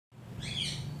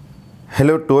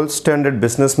Hello 12th standard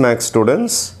business max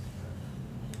students.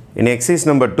 In exercise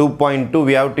number 2.2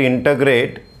 we have to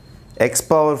integrate x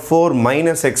power 4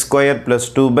 minus x square plus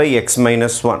 2 by x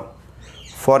minus 1.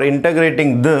 For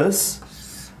integrating this,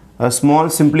 a small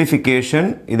simplification,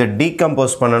 இதை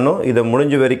decompose பண்ணனும், இதை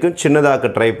முடிஞ்ச வரைக்கும்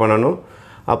சின்னதாக்க try பண்ணனும்.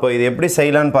 அப்போ இது எப்படி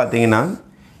செய்யலாம்னு பார்த்தீங்கன்னா,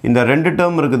 இந்த ரெண்டு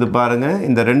டேர்ம் இருக்குது பாருங்க,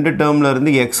 இந்த ரெண்டு டேர்ம்ல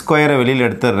இருந்து x ஸ்கொயரை வெளியில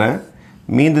எடுத்துறேன்.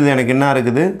 மீந்தது எனக்கு என்ன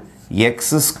இருக்குது? x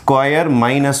square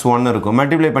minus 1 இருக்கும்.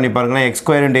 மல்டிப்ளை பண்ணி பாருங்களேன், x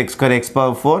square into x square x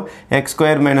power 4, x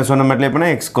square minus 1 multiply பண்ணா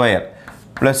x square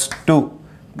plus 2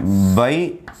 by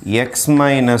x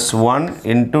minus 1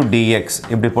 into dx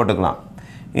இப்படி போட்டுக்கலாம்.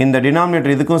 இந்த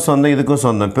டினாமினேட்டர் இதுக்கும்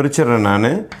சொந்தம் பிரிச்சிடுறேன் நான்.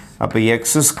 அப்போ x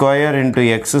square into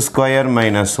x square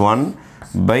minus 1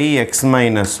 by x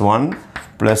minus 1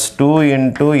 plus 2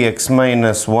 into x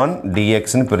minus 1 dx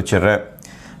ன்னு பிரிச்சிடுறேன்.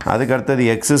 அதுக்கு அடுத்தது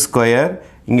x square,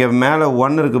 இங்கே மேலே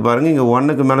 1 இருக்குது பாருங்கள், இங்கே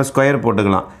 1க்கு மேலே ஸ்கொயர்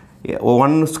போட்டுக்கலாம்.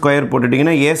 1 square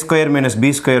போட்டுட்டிங்கன்னா a square minus b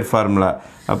square formula.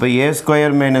 அப்போ a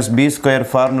square minus b square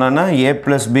ஃபார்முலானா a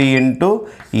plus b into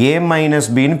a minus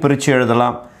பின்னு பிரித்து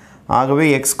எழுதலாம். ஆகவே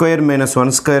x square minus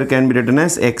 1 square can be written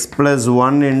as x plus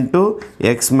 1 into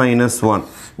x minus 1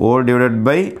 all divided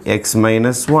by x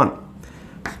minus 1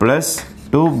 plus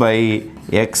 2 by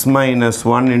x minus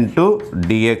 1 into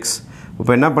dx.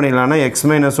 இப்போ என்ன பண்ணிடலாம்னா x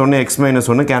minus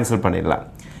 1 cancel பண்ணிடலாம்.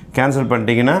 Cancel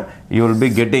பண்ணிட்டீங்கன்னா you will be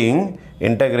getting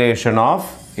integration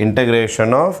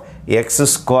of x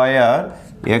square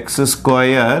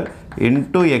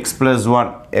into x plus 1,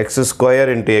 x square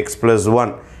into x plus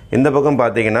 1. இந்த பக்கம்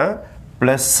பார்த்தீங்கன்னா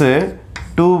plus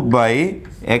 2 by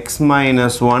x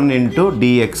minus 1 into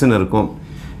dx ன்னு இருக்கும்.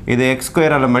 இது x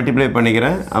square ஆல மல்டிப்ளை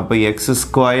பண்ணிக்கிறேன். அப்போ x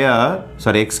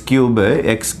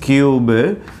cube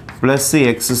plus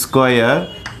x square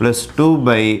plus 2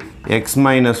 by x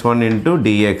minus 1 into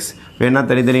dx. வேணா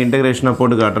தனித்தனி இன்டகிரேஷனாக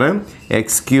போட்டு காட்டுறேன். x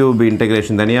cube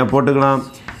இன்டகிரேஷன் தனியாக போட்டுக்கலாம்,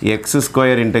 x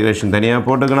square இன்டகிரேஷன் தனியாக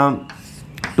போட்டுக்கலாம்,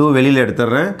 2 வெளியில்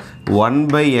எடுத்துடுறேன், 1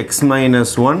 by x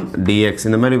minus 1 dx.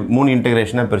 இந்த மாதிரி 3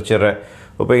 இன்டகிரேஷனாக பிரிச்சிடுறேன்.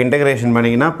 இப்போ இன்டகிரேஷன்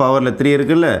பண்ணிங்கன்னா பவரில் 3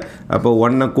 இருக்குல்ல, அப்போ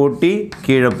 1 கூட்டி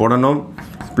கீழே போடணும்,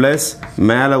 ப்ளஸ்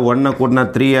மேலே 1 கூட்டினா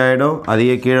 3 ஆகிடும்,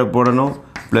 அதையே கீழே போடணும்,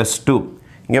 ப்ளஸ் 2.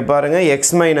 இங்கே பாருங்கள் x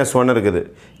மைனஸ் 1 இருக்குது,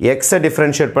 xை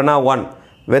டிஃப்ரென்ஷியேட் பண்ணால் 1,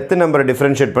 வெத்து நம்பரை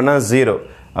டிஃப்ரென்ஷியேட் பண்ணால் 0.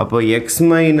 அப்போ x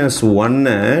மைனஸ் 1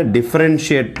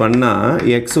 டிஃப்ரென்ஷியேட் பண்ணால்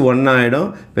x 1 ஆகிடும்,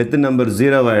 வெத்து நம்பர்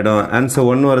 0 ஆகிடும், ஆன்சர்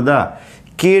 1 வருதா?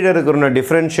 கீழே இருக்கிறவனை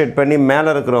டிஃப்ரென்ஷியேட் பண்ணி மேலே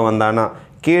இருக்கிறவன் வந்தானா,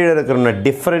 கீழே இருக்கிறவனை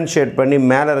டிஃப்ரென்ஷியேட் பண்ணி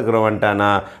மேலே இருக்கிறவன் வந்துட்டானா,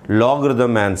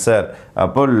 லாகிரிதம் ஆன்சர்.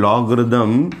 அப்போ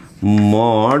லாகிரிதம்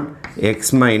mod x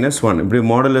minus 1 இப்படி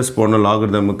மாடுலஸ் போடணும்.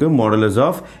 லாகிரிதமுக்கு மாடுலஸ்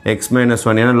ஆஃப் x minus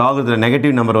 1, ஏன்னா லாகிரிதத்தில்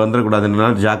நெகட்டிவ் நம்பர் வந்துடக்கூடாதுனால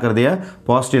ஜாக்கிரதையாக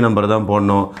பாசிட்டிவ் நம்பர் தான்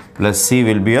போடணும். Plus c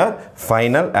will be your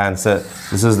final answer.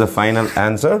 This is the final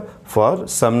answer for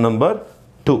sum number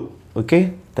 2. Okay,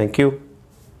 thank you.